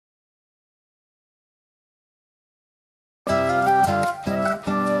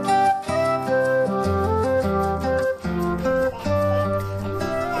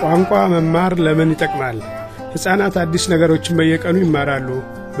ቋንቋ መማር ለምን ይጠቅማል? ሕፃናት አዲስ ነገሮችን በየቀኑ ይማራሉ።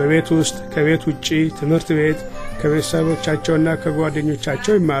 በቤት ውስጥ፣ ከቤት ውጪ፣ ትምህርት ቤት፣ ከቤተሰቦቻቸውና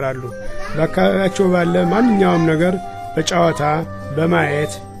ከጓደኞቻቸው ይማራሉ። በአካባቢያቸው ባለ ማንኛውም ነገር በጨዋታ፣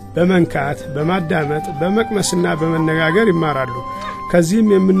 በማየት፣ በመንካት፣ በማዳመጥ፣ በመቅመስና በመነጋገር ይማራሉ።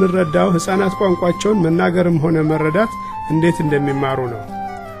 ከዚህም የምንረዳው ሕፃናት ቋንቋቸውን መናገርም ሆነ መረዳት እንዴት እንደሚማሩ ነው።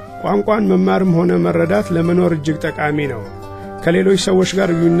 ቋንቋን መማርም ሆነ መረዳት ለመኖር እጅግ ጠቃሚ ነው። ከሌሎች ሰዎች ጋር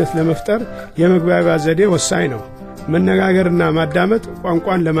ግንኙነት ለመፍጠር የመግባቢያ ዘዴ ወሳኝ ነው። መነጋገርና ማዳመጥ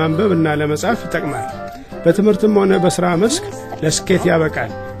ቋንቋን ለማንበብና ለመጻፍ ይጠቅማል። በትምህርትም ሆነ በሥራ መስክ ለስኬት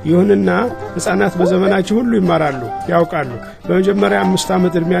ያበቃል። ይሁንና ሕፃናት በዘመናቸው ሁሉ ይማራሉ፣ ያውቃሉ። በመጀመሪያ 5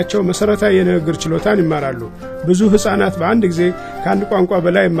 ዓመት ዕድሜያቸው መሠረታዊ የንግግር ችሎታን ይማራሉ። ብዙ ሕፃናት በአንድ ጊዜ ከአንድ ቋንቋ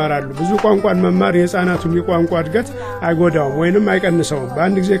በላይ ይማራሉ። ብዙ ቋንቋን መማር የሕፃናቱን የቋንቋ እድገት አይጎዳውም ወይንም አይቀንሰውም።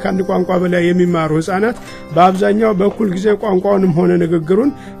 በአንድ ጊዜ ከአንድ ቋንቋ በላይ የሚማሩ ሕፃናት በአብዛኛው በእኩል ጊዜ ቋንቋውንም ሆነ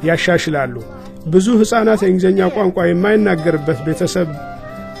ንግግሩን ያሻሽላሉ። ብዙ ሕፃናት የእንግሊዝኛ ቋንቋ የማይናገርበት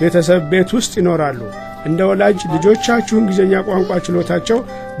ቤተሰብ ቤት ውስጥ ይኖራሉ። እንደ ወላጅ ልጆቻችሁ እንግሊዝኛ ቋንቋ ችሎታቸው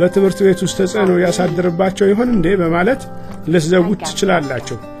በትምህርት ቤት ውስጥ ተጽዕኖ ያሳድርባቸው ይሆን እንዴ በማለት ልትዘጉት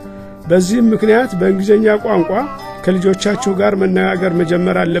ትችላላችሁ። በዚህም ምክንያት በእንግሊዝኛ ቋንቋ ከልጆቻችሁ ጋር መነጋገር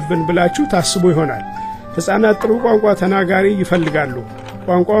መጀመር አለብን ብላችሁ ታስቡ ይሆናል። ሕፃናት ጥሩ ቋንቋ ተናጋሪ ይፈልጋሉ።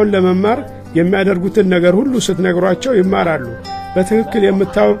 ቋንቋውን ለመማር የሚያደርጉትን ነገር ሁሉ ስትነግሯቸው ይማራሉ። በትክክል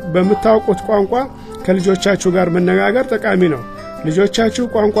በምታውቁት ቋንቋ ከልጆቻችሁ ጋር መነጋገር ጠቃሚ ነው። ልጆቻችሁ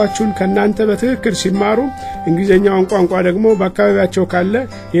ቋንቋችሁን ከናንተ በትክክል ሲማሩ እንግሊዝኛውን ቋንቋ ደግሞ በአካባቢያቸው ካለ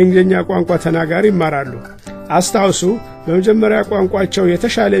የእንግሊዝኛ ቋንቋ ተናጋሪ ይማራሉ። አስታውሱ፣ በመጀመሪያ ቋንቋቸው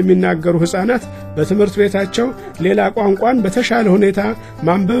የተሻለ የሚናገሩ ሕፃናት በትምህርት ቤታቸው ሌላ ቋንቋን በተሻለ ሁኔታ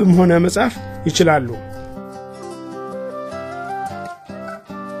ማንበብም ሆነ መጻፍ ይችላሉ።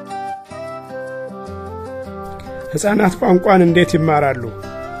 ሕፃናት ቋንቋን እንዴት ይማራሉ?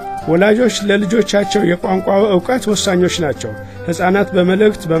 ወላጆች ለልጆቻቸው የቋንቋ ዕውቀት ወሳኞች ናቸው። ሕፃናት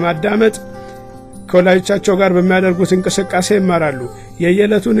በመልእክት በማዳመጥ ከወላጆቻቸው ጋር በሚያደርጉት እንቅስቃሴ ይማራሉ።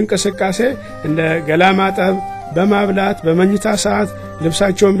 የየዕለቱን እንቅስቃሴ እንደ ገላ ማጠብ፣ በማብላት፣ በመኝታ ሰዓት፣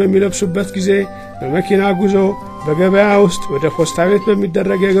 ልብሳቸውን በሚለብሱበት ጊዜ፣ በመኪና ጉዞ፣ በገበያ ውስጥ፣ ወደ ፖስታ ቤት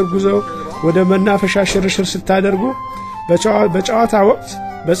በሚደረግ የእግር ጉዞ፣ ወደ መናፈሻ ሽርሽር ስታደርጉ፣ በጨዋታ ወቅት፣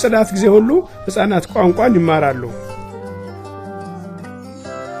 በጽዳት ጊዜ ሁሉ ሕፃናት ቋንቋን ይማራሉ።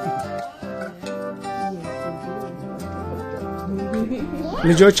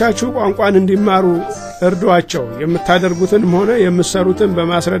 ልጆቻችሁ ቋንቋን እንዲማሩ እርዷቸው። የምታደርጉትንም ሆነ የምትሰሩትን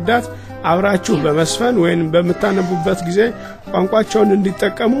በማስረዳት አብራችሁ በመስፈን ወይም በምታነቡበት ጊዜ ቋንቋቸውን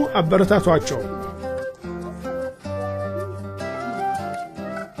እንዲጠቀሙ አበረታቷቸው።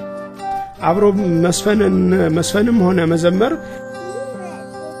 አብሮ መስፈንም ሆነ መዘመር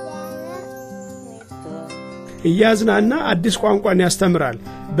እያዝናና አዲስ ቋንቋን ያስተምራል።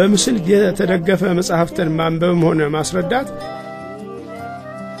 በምስል የተደገፈ መጽሐፍትን ማንበብም ሆነ ማስረዳት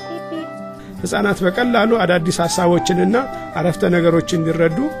ሕፃናት በቀላሉ አዳዲስ ሐሳቦችንና አረፍተ ነገሮችን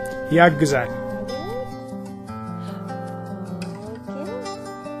እንዲረዱ ያግዛል።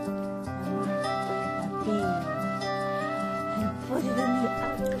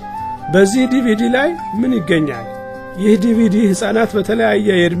 በዚህ ዲቪዲ ላይ ምን ይገኛል? ይህ ዲቪዲ ሕፃናት በተለያየ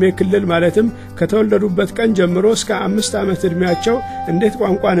የዕድሜ ክልል ማለትም ከተወለዱበት ቀን ጀምሮ እስከ 5 ዓመት ዕድሜያቸው እንዴት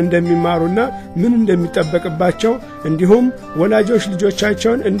ቋንቋን እንደሚማሩና ምን እንደሚጠበቅባቸው እንዲሁም ወላጆች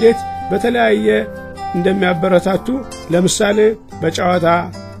ልጆቻቸውን እንዴት በተለያየ እንደሚያበረታቱ ለምሳሌ በጨዋታ፣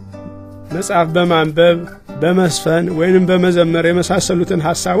 መጽሐፍ በማንበብ፣ በመስፈን ወይንም በመዘመር የመሳሰሉትን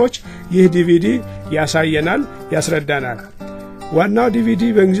ሐሳቦች ይህ ዲቪዲ ያሳየናል፣ ያስረዳናል። ዋናው ዲቪዲ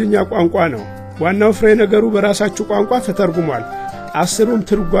በእንግሊዝኛ ቋንቋ ነው። ዋናው ፍሬ ነገሩ በራሳችሁ ቋንቋ ተተርጉሟል። 10ሩም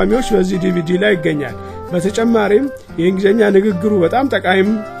ትርጓሜዎች በዚህ ዲቪዲ ላይ ይገኛል። በተጨማሪም የእንግሊዝኛ ንግግሩ በጣም ጠቃሚም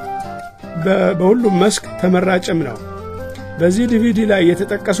በሁሉም መስክ ተመራጭም ነው። በዚህ ዲቪዲ ላይ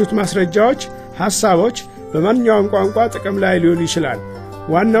የተጠቀሱት ማስረጃዎች፣ ሐሳቦች በማንኛውም ቋንቋ ጥቅም ላይ ሊውል ይችላል።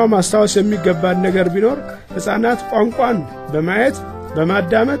 ዋናው ማስታወስ የሚገባን ነገር ቢኖር ሕፃናት ቋንቋን በማየት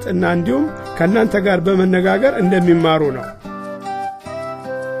በማዳመጥ እና እንዲሁም ከእናንተ ጋር በመነጋገር እንደሚማሩ ነው።